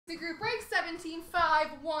Group break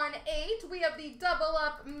 17-5-1-8. We have the double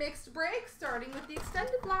up mixed break, starting with the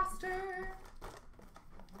extended blaster.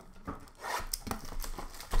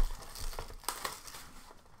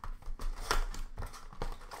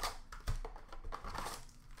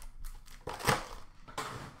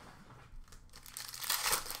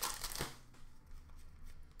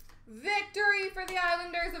 Victory for the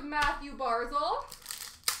Islanders of Matthew Barzal.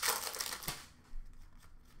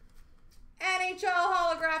 NHL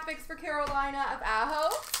holographics for Carolina of Aho.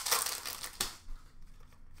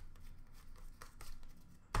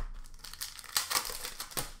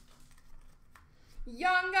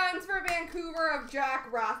 Young Guns for Vancouver of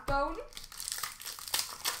Jack Rathbone.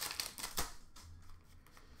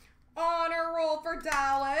 Honor Roll for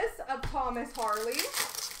Dallas of Thomas Harley.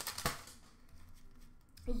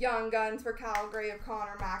 Young Guns for Calgary of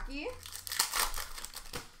Connor Mackey.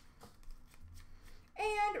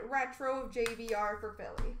 And Retro of JVR for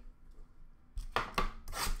Philly.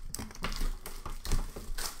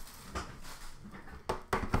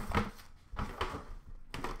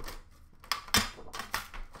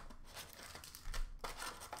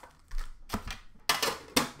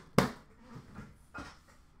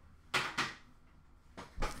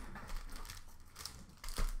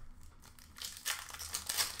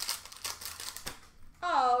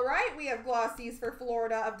 We have glossies for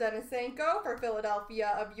Florida of Denisenko, for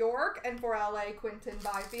Philadelphia of York, and for LA, Quinton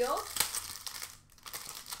Byfield.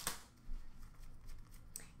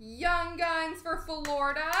 Young Guns for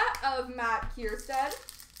Florida of Matt Kierstead.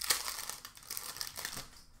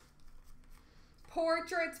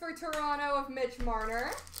 Portraits for Toronto of Mitch Marner.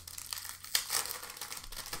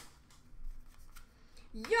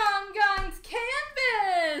 Young Guns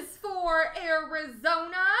canvas for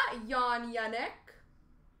Arizona, Jan Jenik.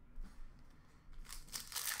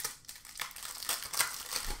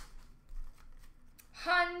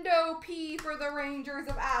 Hundo P for the Rangers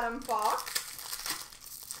of Adam Fox.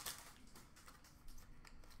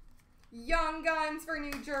 Young Guns for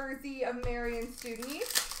New Jersey of Marion Stüdny.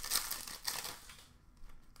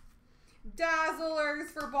 Dazzlers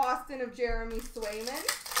for Boston of Jeremy Swayman.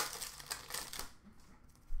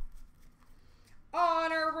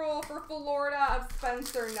 Honor Roll for Florida of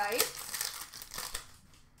Spencer Knight.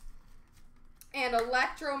 And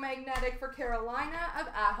Electromagnetic for Carolina of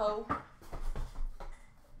Aho.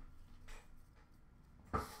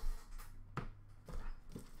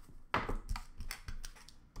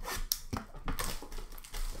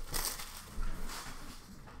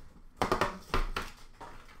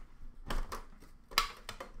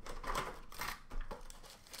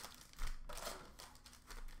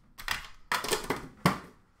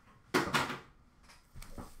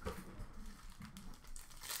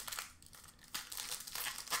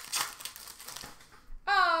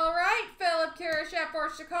 For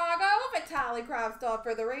Chicago, Vitaly Kravtsov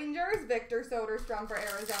for the Rangers, Victor Soderstrom for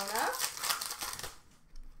Arizona.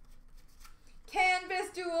 Canvas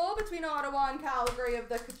duel between Ottawa and Calgary of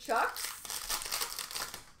the Kachucks.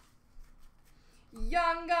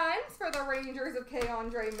 Young Guns for the Rangers of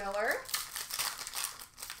K'Andre Miller.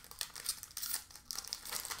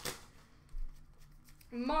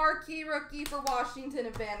 Marquee Rookie for Washington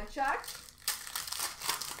of Vanacek.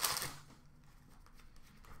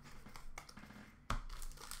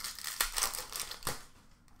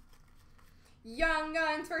 Young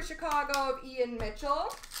Guns for Chicago of Ian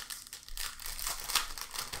Mitchell.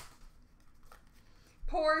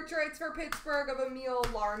 Portraits for Pittsburgh of Emil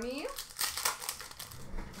Larmy.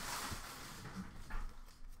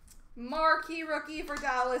 Marquee Rookie for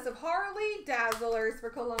Dallas of Harley. Dazzlers for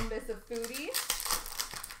Columbus of Foodie.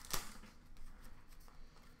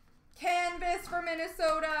 Canvas for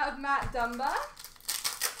Minnesota of Matt Dumba.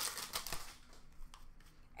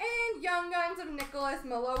 And Young Guns of Nicholas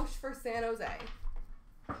Milosh for San Jose.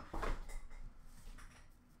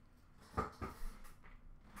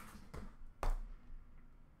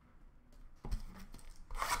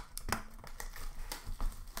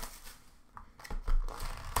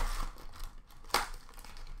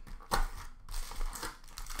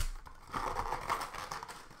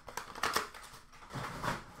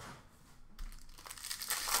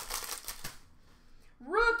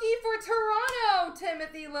 For Toronto,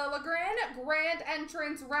 Timothy Liljegren. Grant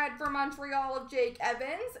Entrance Red for Montreal of Jake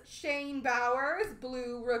Evans. Shane Bowers,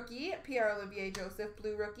 Blue Rookie. Pierre-Olivier Joseph,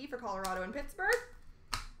 Blue Rookie for Colorado and Pittsburgh.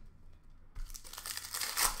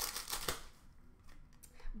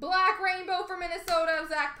 Black Rainbow for Minnesota of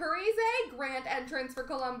Zach Parise. Grant Entrance for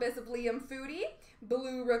Columbus of Liam Foodie.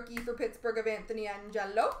 Blue Rookie for Pittsburgh of Anthony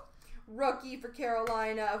Angelo. Rookie for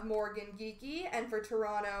Carolina of Morgan Geekie. And for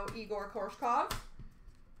Toronto, Igor Korshkov.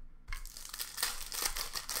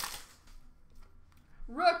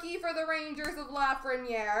 Rookie for the Rangers of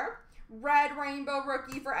Lafreniere. Red Rainbow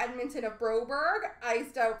rookie for Edmonton of Broberg.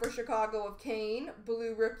 Iced out for Chicago of Kane.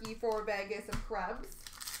 Blue rookie for Vegas of Krebs.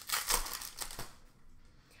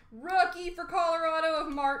 Rookie for Colorado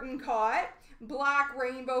of Martin Cott. Black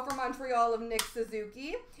Rainbow for Montreal of Nick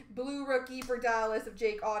Suzuki. Blue rookie for Dallas of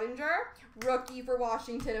Jake Ottinger. Rookie for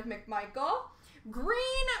Washington of McMichael.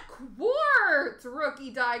 Green Quartz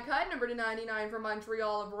rookie die cut, number /99 for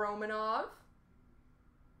Montreal of Romanov.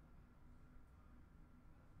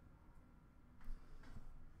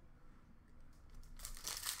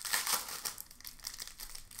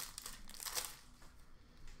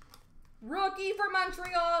 Rookie for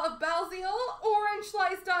Montreal of Belzile. Orange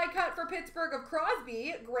slice die cut for Pittsburgh of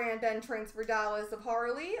Crosby. Grand entrance for Dallas of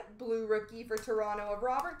Harley. Blue rookie for Toronto of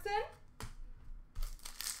Robertson.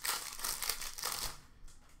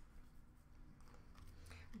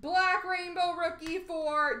 Black Rainbow rookie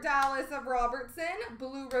for Dallas of Robertson.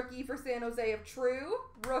 Blue rookie for San Jose of True.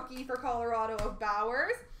 Rookie for Colorado of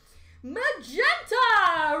Bowers.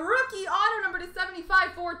 Magenta rookie auto number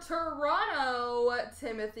 /75 for Toronto,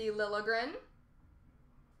 Timothy Liljegren.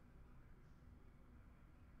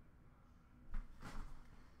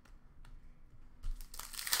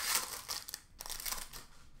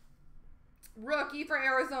 Rookie for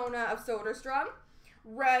Arizona of Soderstrom.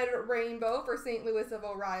 Red Rainbow for St. Louis of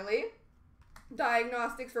O'Reilly.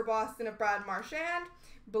 Diagnostics for Boston of Brad Marchand.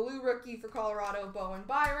 Blue rookie for Colorado of Bowen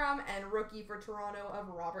Byram. And rookie for Toronto of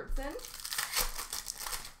Robertson.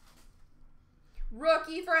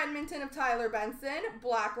 Rookie for Edmonton of Tyler Benson.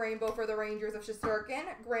 Black Rainbow for the Rangers of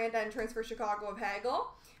Shesterkin. Grand entrance for Chicago of Hagel.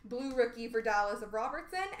 Blue rookie for Dallas of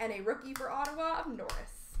Robertson. And a rookie for Ottawa of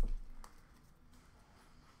Norris.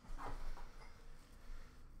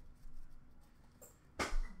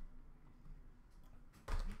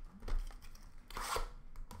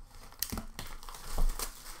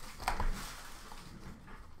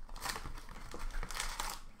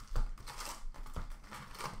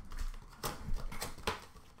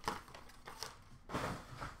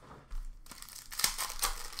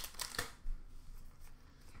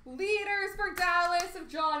 Leaders for Dallas of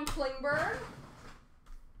John Klingberg.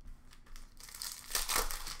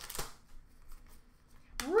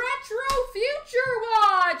 Retro Future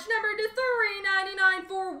Watch, number /399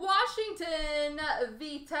 for Washington,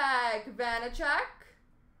 Vitek Vanacek.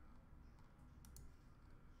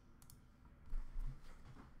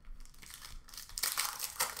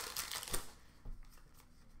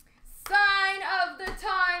 Sign of the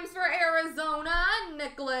Times for Arizona,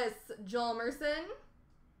 Nicholas Hjalmarsson.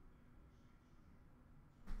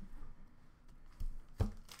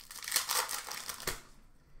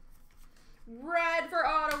 Red for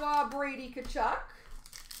Ottawa, Brady Tkachuk.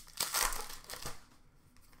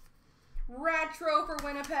 Retro for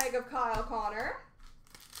Winnipeg of Kyle Connor.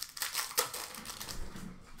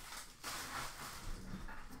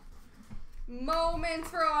 Moments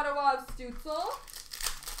for Ottawa of Stützle.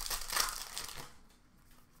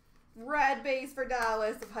 Red base for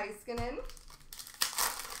Dallas of Heiskanen.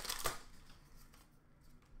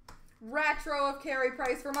 Retro of Carey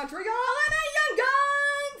Price for Montreal, and a Young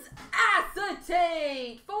Guns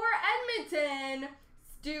acetate for Edmonton,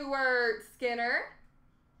 Stuart Skinner.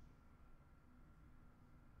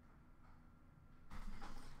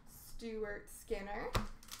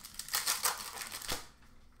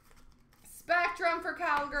 Spectrum for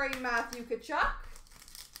Calgary, Matthew Tkachuk.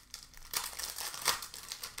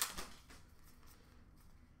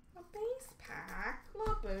 A base pack,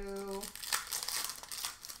 LaBoo.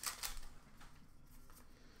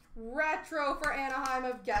 Retro for Anaheim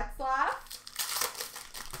of Getzlaf.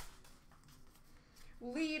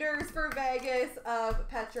 Leaders for Vegas of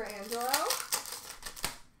Pietrangelo.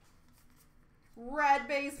 Red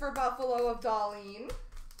base for Buffalo of Dahlin.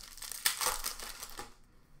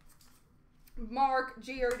 Mark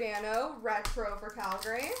Giordano, retro for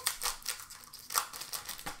Calgary.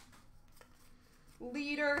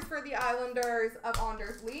 Leaders for the Islanders of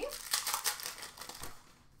Anders Lee.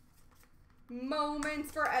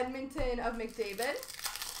 Moments for Edmonton of McDavid.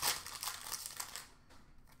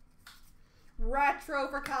 Retro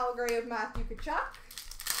for Calgary of Matthew Tkachuk.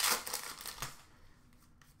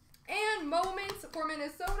 And moments for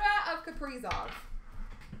Minnesota of Kaprizov.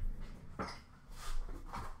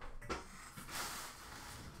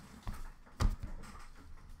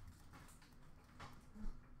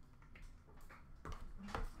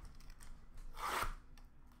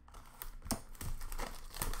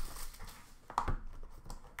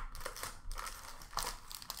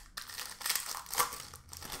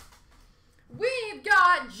 We've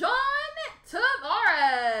got John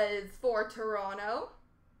Tavares for Toronto.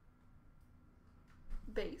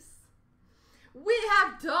 base. We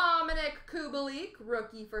have Dominic Kubalik,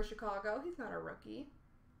 rookie for Chicago. He's not a rookie.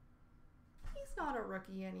 He's not a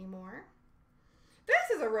rookie anymore.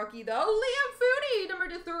 This is a rookie, though. Liam Foudy, number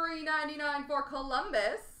to 399 for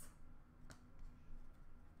Columbus.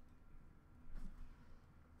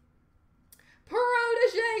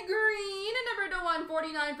 Protege Green, number to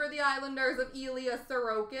 149 for the Islanders of Ilya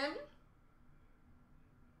Sorokin.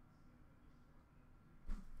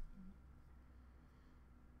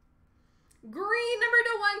 Green, number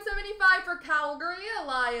to 175 for Calgary,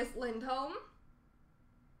 Elias Lindholm.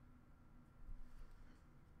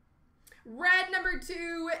 Red, number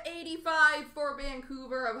 285 for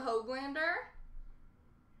Vancouver of Höglander.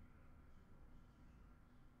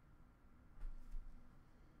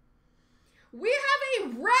 We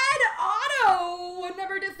have a red auto,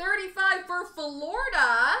 number to 35 for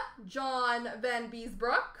Florida, John Van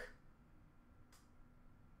Beesbrook.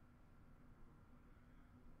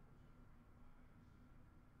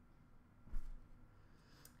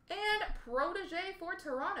 And protege for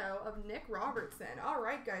Toronto of Nick Robertson. All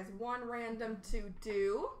right, guys, one random to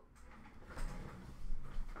do.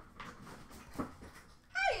 How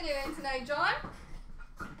you doing tonight, John?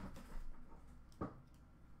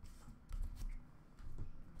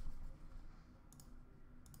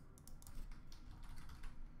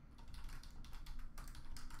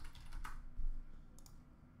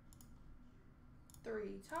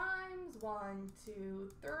 Three times. 1, 2,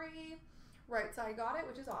 3. Right side got it,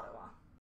 which is Ottawa.